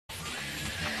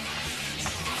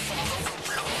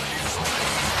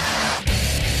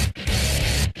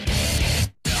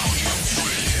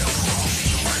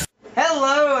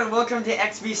welcome to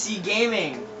XBC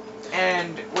Gaming.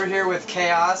 And we're here with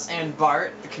Chaos and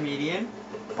Bart The Komedian.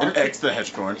 And X the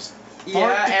Hedgicorn.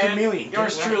 Yeah, The and Chameleon.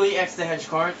 yours truly, X the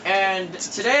Hedgicorn. And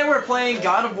today we're playing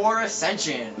God of War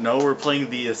Ascension. No, we're playing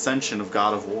the Ascension of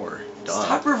God of War. Duh.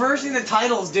 Stop reversing the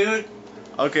titles, dude.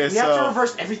 Okay, We have to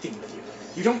reverse everything with you.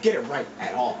 You don't get it right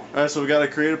at all. Alright, so we gotta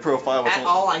create a profile, At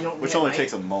all, I don't which get it only right.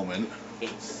 takes a moment.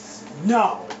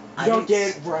 No, I you don't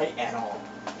didn't get it right at all.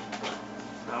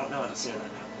 I don't know what to say right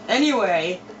now.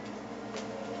 Anyway,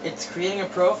 it's creating a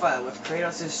profile with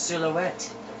Kratos' silhouette.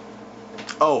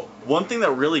 Oh, one thing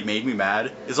that really made me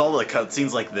mad is all the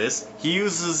cutscenes like this. He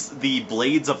uses the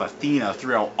blades of Athena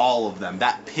throughout all of them.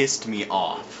 That pissed me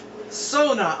off.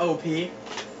 So not OP. And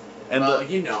well, the,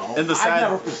 you know, and the I've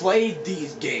never played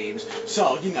these games,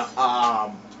 so you know,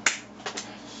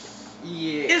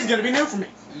 Yeah. it's gonna be new for me.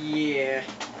 Yeah.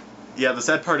 yeah, the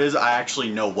sad part is I actually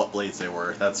know what blades they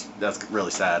were. That's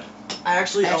really sad. I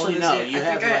actually own this no, game. you I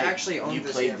have think I like, actually owned you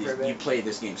this played game for a bit. You played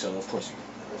this game, so of course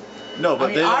you. No, but I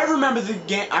mean, they I remember the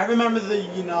game. I remember the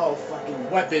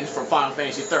fucking weapons from Final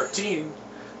Fantasy 13.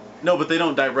 no, but they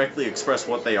don't directly express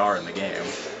what they are in the game.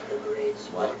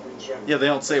 What? Yeah, they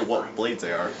don't say what blades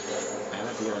they are. I have a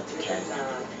feeling it's a cat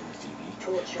on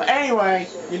the TV. But anyway,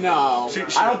 you know,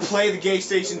 I don't play the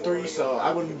GayStation 3, so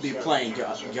I wouldn't be playing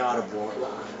God of War.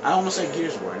 I almost said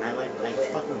Gears of War, and I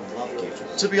fucking love Gears of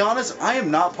War. To be honest, I am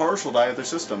not partial to either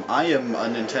system. I am a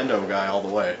Nintendo guy all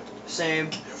the way. Same.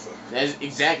 That's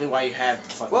exactly why you have the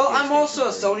fucking Well, I'm also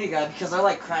a GayStation 3. Sony guy because I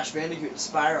like Crash Bandicoot and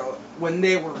Spyro when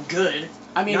they were good.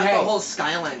 I mean, not hey, the whole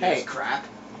Skylanders hey. crap.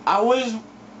 I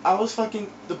was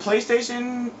fucking the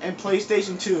PlayStation and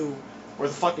PlayStation 2 were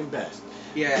the fucking best.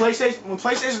 Yeah. When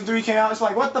PlayStation 3 came out, it's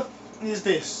like, what the f is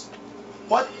this?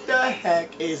 What the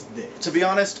heck is this? To be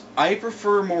honest, I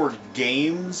prefer more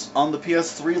games on the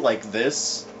PS3 like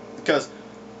this because,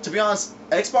 to be honest,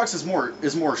 Xbox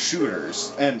is more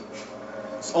shooters, and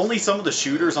only some of the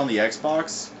shooters on the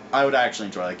Xbox I would actually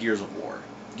enjoy, like Gears of War.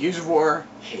 Gears of War,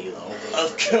 Halo,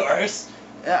 of course.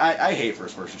 I hate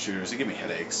first-person shooters; they give me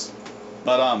headaches.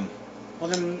 But Well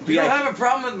then, You don't have a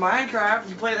problem with Minecraft.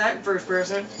 You play that in first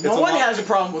person. no one has a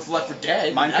problem with Left 4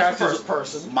 Dead. Minecraft That's is first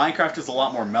person. Minecraft is a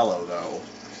lot more mellow though.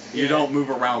 You Yeah. don't move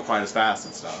around quite as fast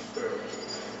and stuff.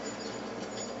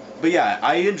 But yeah,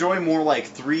 I enjoy more like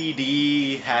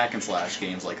 3D hack and slash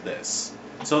games like this.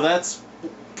 So that's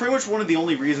pretty much one of the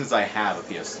only reasons I have a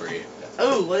PS3.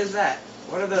 Oh, what is that?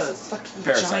 What are those? Fucking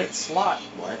Parasites. giant slot.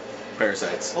 What?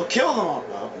 Parasites. Well, kill them all.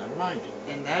 Well, never mind.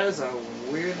 And that is a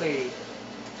weird lady.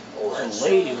 A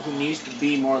lady who needs to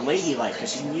be more ladylike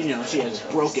because you know she has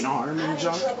a broken arm and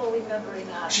junk.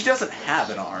 She doesn't have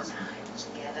an arm.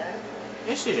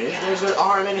 Yes, it is. There's an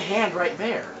arm and a hand right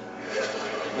there,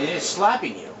 and it's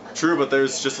slapping you. True, but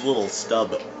there's just a little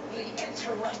stub.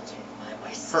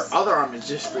 Her other arm is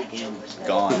just freaking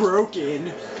Gone. broken.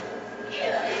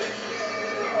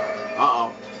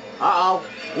 Uh-oh. Uh-oh.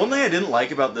 One thing I didn't like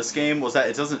about this game was that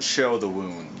it doesn't show the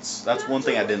wounds. That's one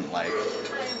thing I didn't like.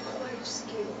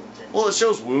 Well, it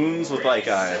shows wounds with like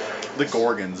the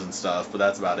Gorgons and stuff, but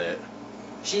that's about it.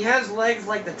 She has legs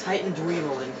like the Titan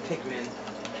Dweevil in Pikmin.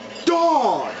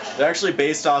 Dodge! They're actually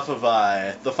based off of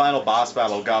the final boss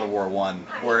battle of God of War 1,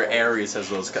 where Ares has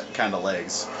those kind of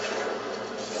legs.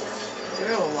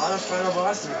 There are a lot of final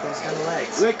bosses with those kind of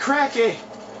legs. They're cracky.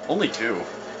 Only 2.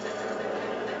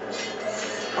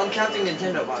 I'm counting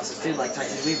Nintendo bosses too, like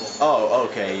Titan Dweevil. Oh,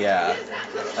 okay, yeah.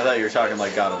 I thought you were talking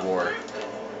like God of War.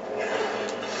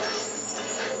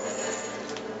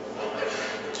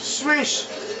 Swish!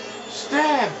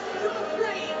 Stab!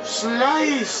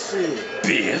 Slice!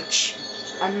 Bitch!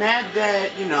 I'm mad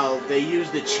that, you know, they use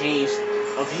the chains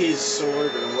of his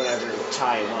sword or whatever to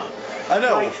tie him up. I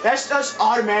know. Like, that's just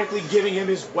automatically giving him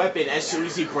his weapon as soon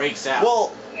as he breaks out.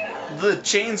 Well, the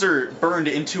chains are burned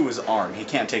into his arm. He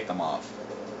can't take them off.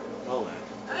 Well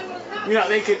then. You know,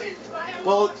 they could...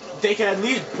 Well, they can at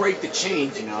least break the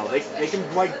chains, you know. They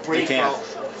can, like, break They can't. all...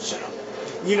 Shut up.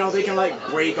 You know, they can, like,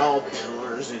 break all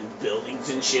pillars and buildings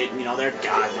and shit. You know, they're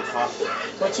gods and fuck.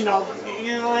 But, you know,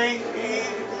 like...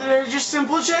 They're just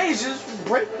simple chains. Just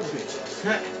break the bitches.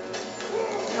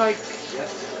 Like...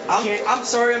 I'm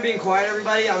sorry I'm being quiet,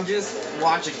 everybody. I'm just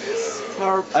watching this.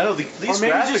 Or, I know, these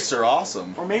maybe graphics just- are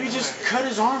awesome. or maybe just cut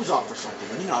his arms off or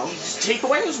something. You know, just take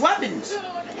away his weapons.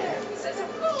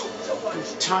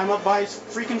 Just tie him up by his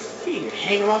freaking feet and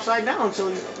hang him upside down until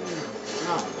he...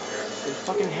 No, his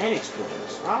fucking head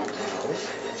explodes. I don't know.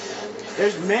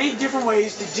 There's many different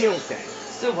ways to deal with that.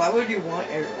 Still, why would you want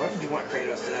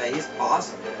Kratos today? He's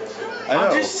awesome. I know.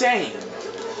 I'm just saying.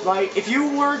 Like, if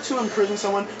you were to imprison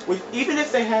someone, even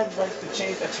if they had, like, the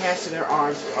chains attached to their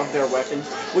arms of their weapons,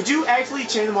 would you actually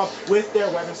chain them up with their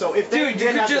weapons? So if they Dude, you did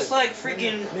could have just, to, like,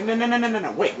 freaking...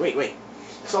 No. Wait.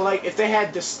 So, like, if they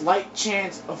had the slight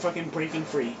chance of fucking breaking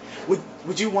free,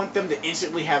 would you want them to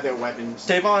instantly have their weapons?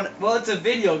 Davon, Well, it's a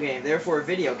video game, therefore a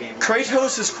video game.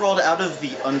 Kratos has crawled out of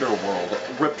the underworld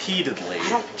repeatedly. I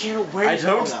don't care where I you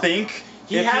don't go, think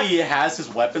he has his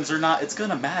weapons or not, it's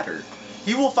gonna matter.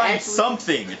 He will find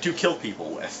something to kill people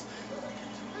with.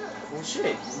 Well,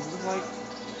 shit. Like,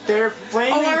 they're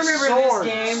flaming Oh, I remember swords.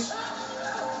 this game.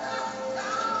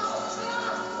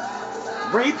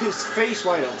 Rape his face,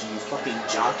 why don't you fucking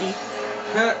jockey?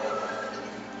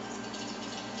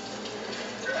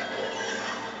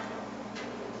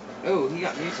 Oh, he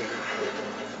got mutated.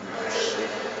 Shit.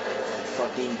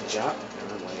 Fucking jock. I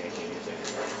don't know why I can't use that.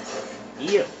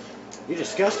 Ew. You're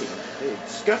disgusting. You're a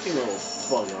disgusting little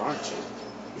bugger, aren't you?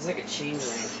 He's like a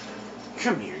changeling.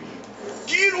 Come here, you.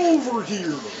 Get over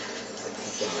here!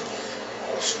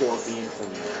 Scorpion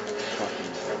from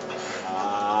fucking...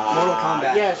 Mortal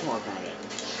Kombat. Yeah, it's Mortal Kombat.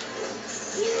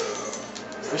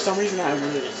 For some reason, I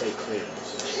wanted to say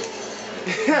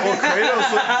Kratos. Well,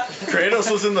 Kratos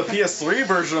was in the PS3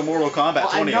 version of Mortal Kombat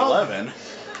 2011.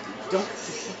 Don't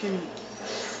fucking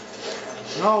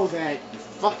know that you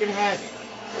fucking have it.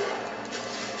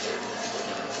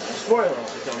 Spoiler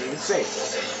alert, don't even say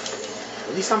it.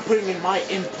 At least I'm putting in my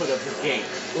input of the game.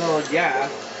 Well, yeah.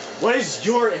 What is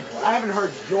your input? I haven't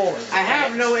heard yours. I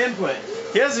have no input.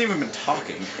 He hasn't even been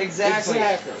talking. Exactly.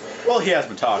 Well, he has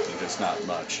been talking, just not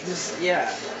much. Just, yeah.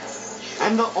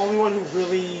 I'm the only one who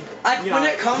really... When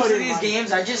it comes to these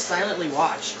games, I just silently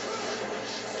watch.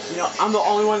 You know, I'm the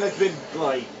only one that's been,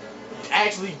 like,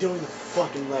 actually doing the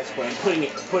fucking Let's Play and putting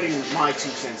my 2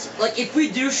 cents in. Like, if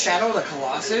we do Shadow of the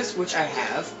Colossus, which I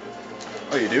have...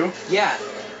 Oh, you do? Yeah.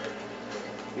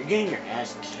 You're getting your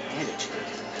ass handed to you.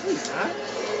 Please not.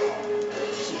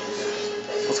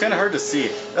 It's kind of hard to see.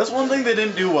 That's one thing they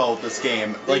didn't do well with this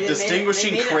game, like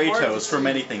distinguishing Kratos from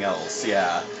anything else.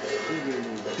 Yeah.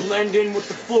 Blend in with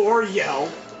the floor,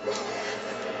 yell.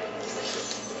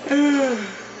 And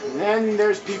then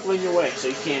there's people in your way, so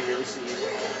you can't really see it.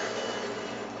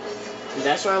 And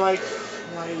that's why I like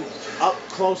up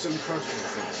close and personal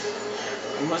things.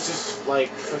 Unless it's like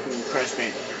fucking Crash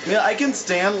Bandicoot. Yeah, I can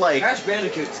stand like Crash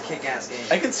Bandicoot's a kick-ass game.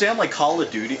 I can stand like Call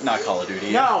of Duty, not Call of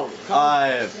Duty. No.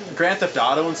 Grand Theft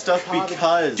Auto and stuff because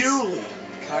Cock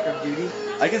of Duty.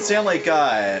 I can stand like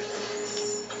Grand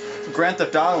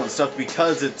Theft Auto and stuff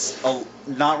because it's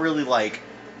not really like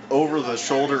over the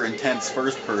shoulder intense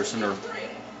first person or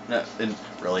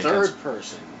really third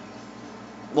person.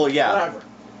 Well, yeah. Whatever.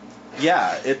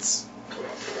 Yeah, it's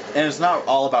not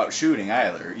all about shooting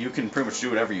either. You can pretty much do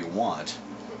whatever you want.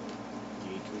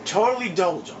 You can totally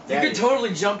double jump. You could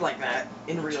totally jump like that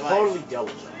in real life. Totally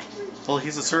double jump. Well,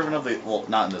 he's a servant of the... Well,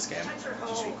 not in this game.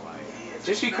 Just be quiet.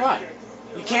 Just be quiet.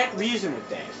 You can't reason with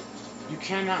that. You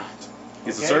cannot.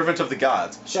 He's a servant of the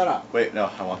gods. Shut up. Wait, no,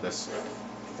 I want this.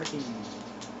 Freaking...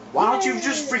 Why don't you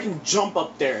just freaking jump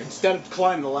up there instead of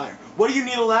climbing the ladder? What do you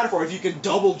need a ladder for if you can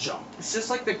double jump? It's just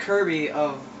like the Kirby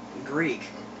of Greek.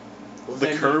 Well,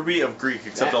 the Kirby of Greek,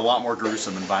 except a lot more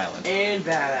gruesome and violent. And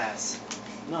badass.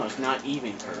 No, it's not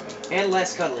even Kirby. And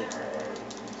less cuddly.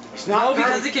 It's not No,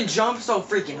 because it can jump so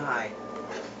freaking high.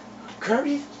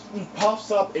 Kirby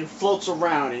pops up and floats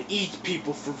around and eats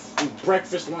people for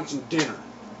breakfast, lunch, and dinner.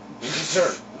 And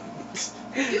dessert.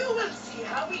 You will see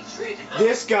how we treat it.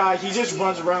 This guy, he just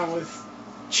runs around with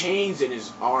chains in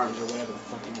his arms or whatever the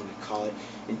fuck you want to call it,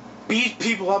 and beats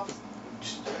people up with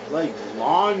like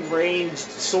long-range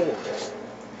swords.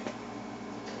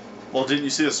 Well, didn't you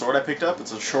see the sword I picked up?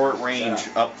 It's a short-range,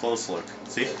 up-close look.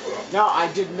 See? No,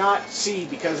 I did not see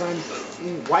because I'm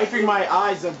wiping my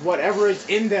eyes of whatever is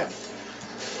in them.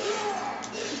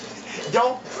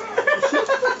 Don't.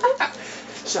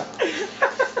 Shut up.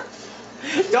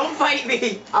 Don't fight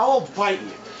me! I will bite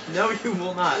you. No, you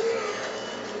will not.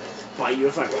 Bite you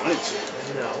if I wanted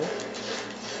to. No.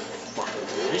 Fucking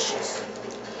delicious.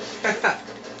 Shut up.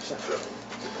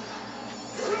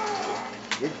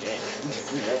 You're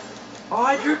dead.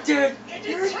 Oh, you're dead.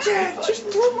 You're dead. Just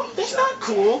throw. That's not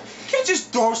cool. You can't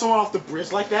just throw someone off the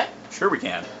bridge like that. Sure we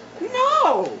can.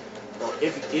 No. Well,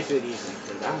 if it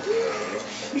isn't, I don't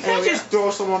care. You can't just throw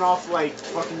someone off like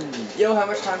fucking. Yo, how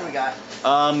much time do we got?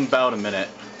 About a minute.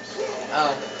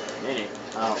 Oh. Minute.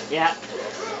 Oh, yeah.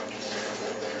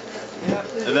 Yep.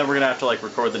 And then we're gonna have to like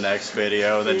record the next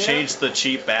video, then change the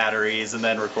cheap batteries, and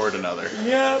then record another.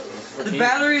 Yep. The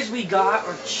batteries we got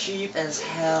are cheap as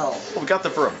hell. Well, we got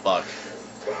them for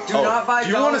 $1. Do not buy Do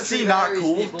you want to Dollar Tree see not batteries,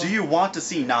 cool? people. Do you want to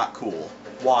see not cool?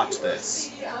 Watch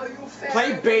this.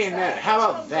 Play Bayonetta. How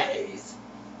about that?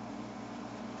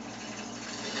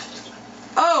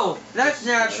 Oh, that's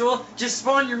natural. Just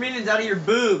spawn your minions out of your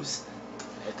boobs.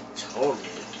 Totally.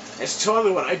 That's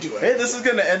totally what I do. Hey, this is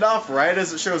gonna end off right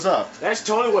as it shows up. That's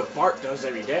totally what Bart does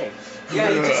every day.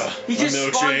 Yeah, he just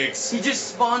milkshakes. spawns, he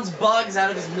just spawns bugs out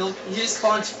of his milk. He just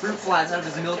spawns fruit flies out of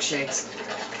his milkshakes.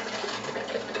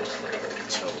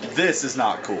 This is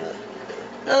not cool.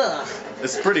 Ugh.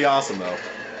 It's pretty awesome though.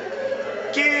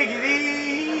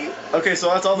 Giggity! Okay, so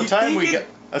that's all the time we got.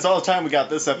 That's all the time we got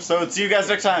this episode. See you guys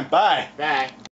next time. Bye. Bye.